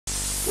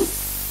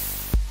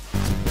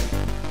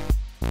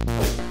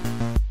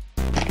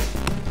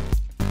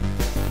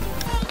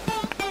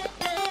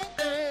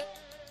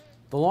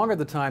longer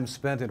the time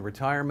spent in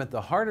retirement, the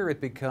harder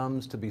it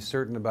becomes to be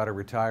certain about a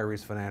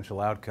retiree's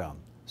financial outcome.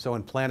 So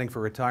in planning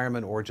for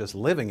retirement or just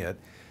living it,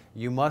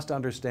 you must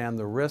understand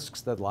the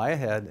risks that lie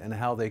ahead and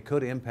how they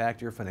could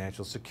impact your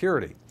financial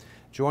security.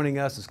 Joining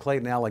us is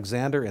Clayton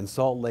Alexander in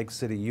Salt Lake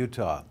City,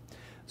 Utah.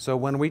 So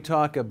when we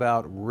talk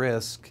about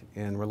risk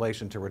in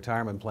relation to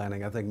retirement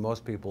planning, I think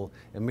most people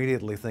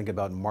immediately think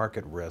about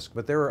market risk,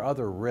 but there are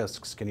other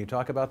risks. Can you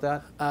talk about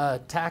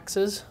that?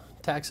 Taxes.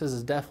 Taxes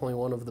is definitely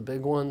one of the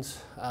big ones.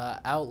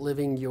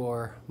 Outliving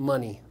your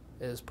money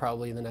is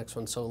probably the next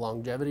one, so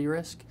longevity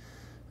risk.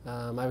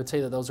 I would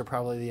say that those are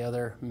probably the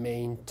other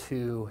main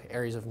two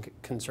areas of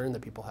concern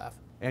that people have.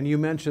 And you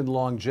mentioned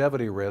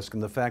longevity risk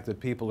and the fact that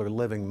people are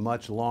living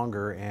much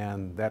longer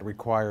and that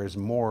requires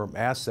more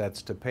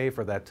assets to pay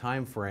for that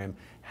time frame.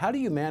 How do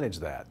you manage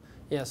that?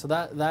 Yeah, so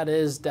that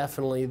is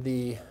definitely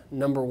the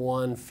number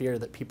one fear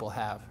that people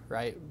have,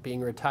 right? Being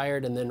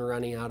retired and then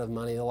running out of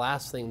money. The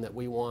last thing that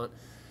we want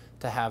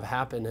to have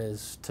happen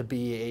is to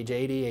be age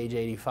 80, age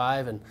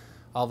 85, and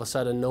all of a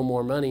sudden no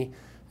more money,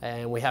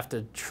 and we have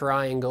to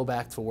try and go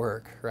back to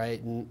work,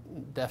 right?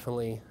 And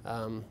definitely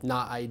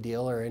not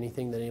ideal or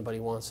anything that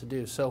anybody wants to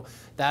do. So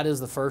that is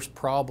the first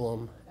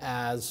problem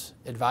as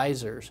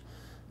advisors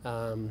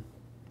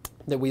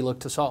that we look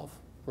to solve,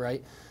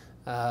 right?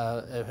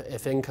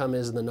 If income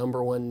is the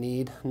number one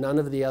need, none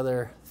of the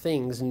other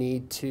things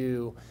need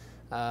to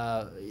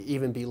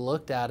even be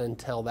looked at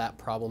until that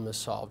problem is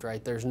solved,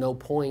 right? There's no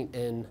point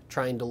in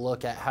trying to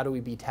look at how do we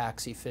be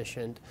tax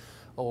efficient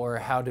or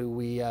how do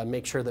we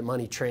make sure that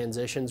money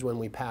transitions when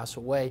we pass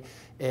away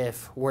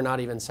if we're not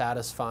even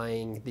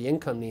satisfying the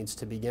income needs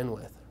to begin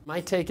with.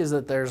 My take is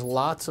that there's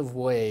lots of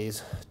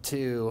ways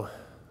to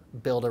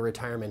build a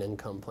retirement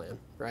income plan,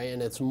 right?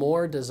 And it's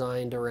more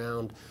designed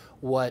around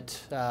what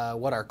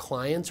our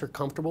clients are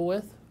comfortable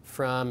with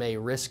from a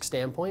risk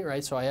standpoint,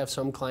 right? So I have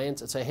some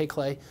clients that say, hey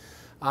Clay,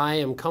 I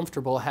am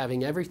comfortable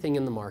having everything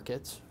in the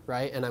markets,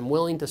 right? And I'm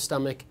willing to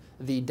stomach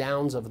the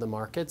downs of the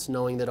markets,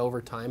 knowing that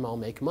over time I'll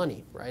make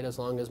money, right? As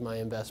long as my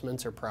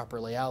investments are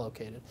properly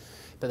allocated.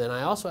 But then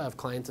I also have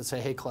clients that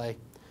say, hey Clay,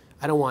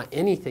 I don't want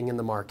anything in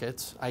the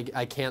markets.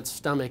 I can't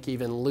stomach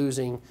even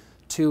losing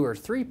 2 or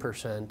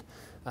 3%.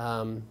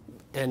 And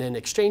in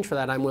exchange for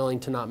that, I'm willing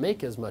to not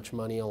make as much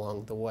money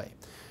along the way.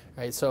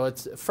 Right, so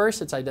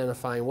first it's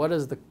identifying what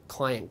is the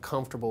client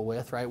comfortable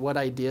with, right? What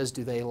ideas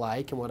do they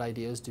like and what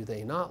ideas do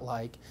they not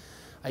like?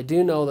 I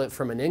do know that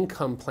from an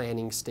income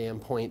planning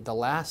standpoint, the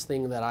last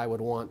thing that I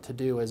would want to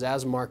do is,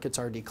 as markets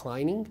are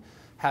declining,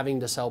 having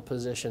to sell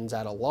positions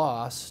at a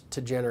loss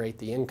to generate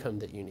the income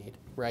that you need,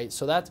 right?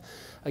 So that's,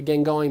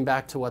 again, going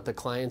back to what the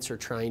clients are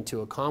trying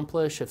to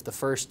accomplish. If the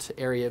first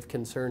area of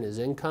concern is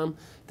income,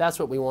 that's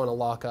what we want to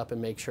lock up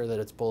and make sure that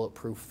it's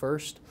bulletproof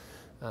first.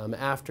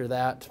 After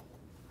that,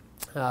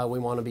 we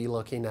want to be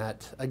looking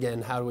at,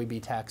 again, how do we be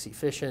tax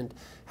efficient?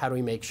 How do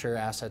we make sure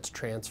assets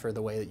transfer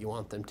the way that you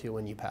want them to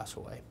when you pass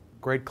away?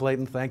 Great,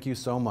 Clayton. Thank you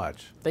so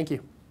much. Thank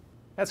you.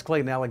 That's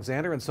Clayton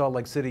Alexander in Salt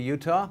Lake City,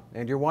 Utah,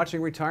 and you're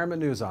watching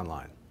Retirement News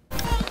Online.